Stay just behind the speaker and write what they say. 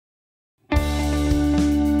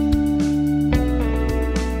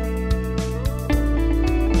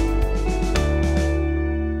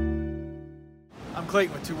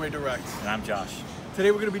Clayton with Two-Way Direct. And I'm Josh. Today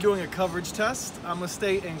we're going to be doing a coverage test. I'm going to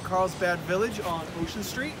stay in Carlsbad Village on Ocean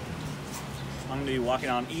Street. I'm going to be walking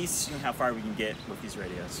on east, seeing how far we can get with these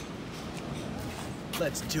radios.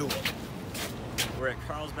 Let's do it. We're at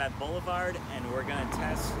Carlsbad Boulevard, and we're going to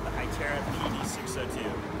test the Hytera PD602.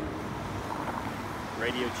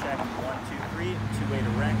 Radio check, 1, 2, 3. Two-way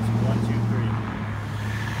direct, 1, 2,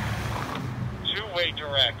 3. Two-way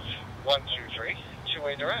direct, 1, 2, 3.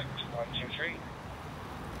 Two-way direct, 1, 2, 3.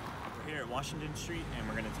 We're here at Washington Street, and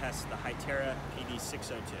we're going to test the Hytera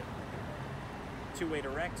PD602. Two-way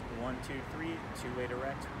direct, 1, 2, 3. Two-way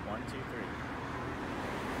direct, 1, 2, 3.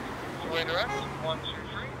 Two-way direct, 1, 2, 3.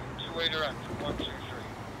 Two-way direct, 1, 2, 3.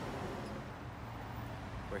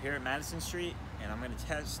 We're here at Madison Street, and I'm going to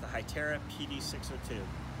test the Hytera PD602.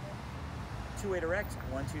 Two-way direct,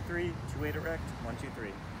 1, 2, 3. Two-way direct, 1, 2, 3.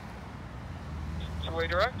 Two-way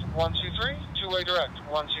direct, 1, 2, 3. Two-way direct,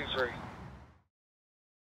 1, 2, 3.